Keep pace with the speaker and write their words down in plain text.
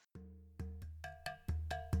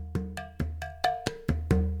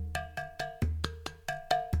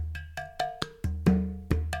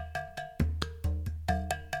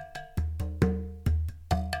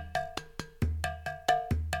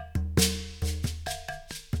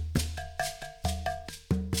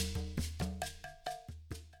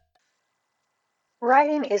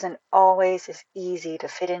Writing isn't always as easy to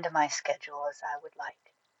fit into my schedule as I would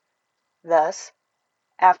like. Thus,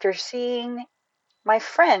 after seeing my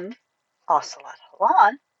friend Ocelot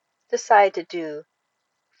Halan decide to do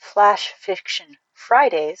Flash Fiction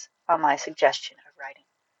Fridays on my suggestion of writing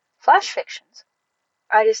flash fictions,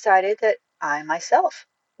 I decided that I myself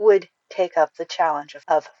would take up the challenge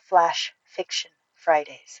of Flash Fiction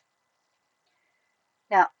Fridays.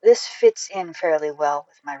 Now, this fits in fairly well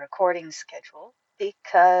with my recording schedule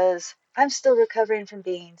because I'm still recovering from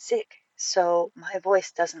being sick, so my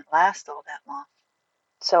voice doesn't last all that long.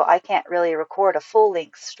 So I can't really record a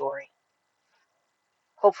full-length story.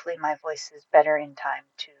 Hopefully my voice is better in time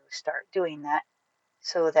to start doing that,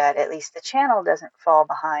 so that at least the channel doesn't fall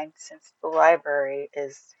behind, since the library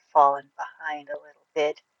is fallen behind a little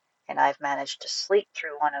bit, and I've managed to sleep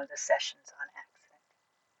through one of the sessions on accident.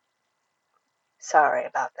 Sorry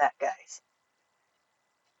about that, guys.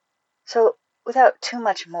 So, without too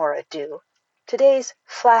much more ado, today's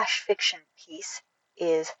flash fiction piece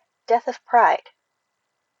is Death of Pride.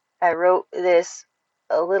 I wrote this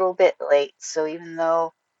a little bit late, so even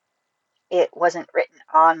though it wasn't written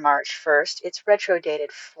on March 1st, it's retro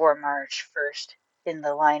dated for March 1st in the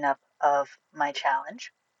lineup of my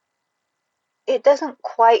challenge. It doesn't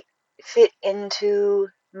quite fit into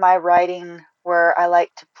my writing where I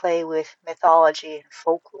like to play with mythology and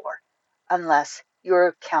folklore, unless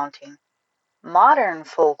you're counting modern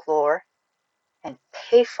folklore and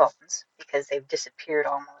payphones, because they've disappeared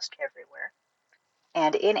almost everywhere,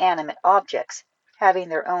 and inanimate objects having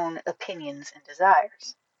their own opinions and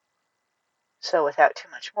desires. So without too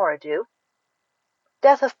much more ado,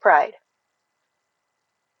 Death of Pride.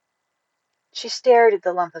 She stared at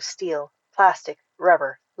the lump of steel, plastic,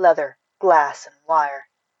 rubber, leather, glass, and wire.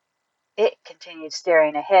 It continued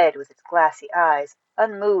staring ahead with its glassy eyes,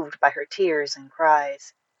 unmoved by her tears and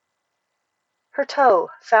cries. Her toe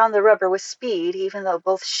found the rubber with speed, even though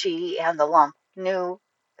both she and the lump knew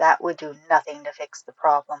that would do nothing to fix the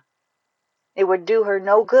problem. It would do her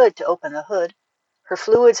no good to open the hood. Her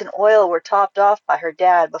fluids and oil were topped off by her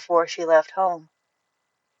dad before she left home.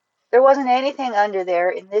 There wasn't anything under there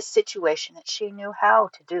in this situation that she knew how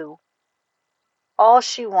to do. All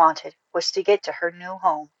she wanted was to get to her new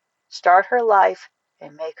home, start her life,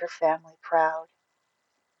 and make her family proud.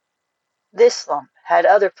 This lump had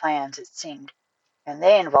other plans, it seemed, and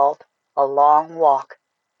they involved a long walk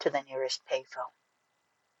to the nearest payphone.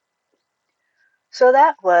 So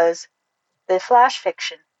that was the flash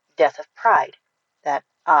fiction Death of Pride that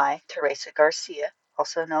I, Teresa Garcia,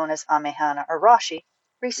 also known as Amehana Arashi,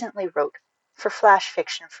 recently wrote for Flash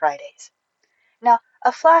Fiction Fridays. Now,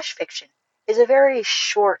 a flash fiction is a very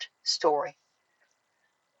short story.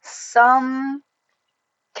 Some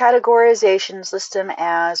categorizations list them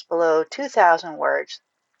as below 2,000 words,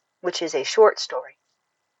 which is a short story.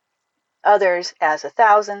 Others as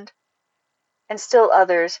 1,000, and still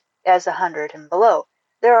others as 100 and below.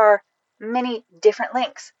 There are many different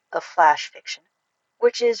lengths of flash fiction,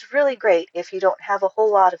 which is really great if you don't have a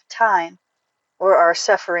whole lot of time or are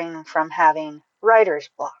suffering from having writer's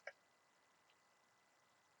block.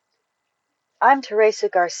 I'm Teresa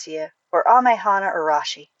Garcia, or Amehana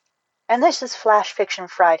Arashi, and this is Flash Fiction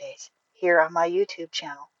Fridays here on my YouTube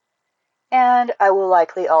channel. And I will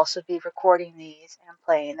likely also be recording these and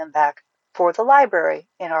playing them back for the library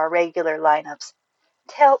in our regular lineups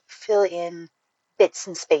to help fill in bits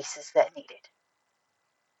and spaces that need it.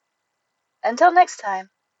 Until next time,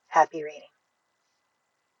 happy reading.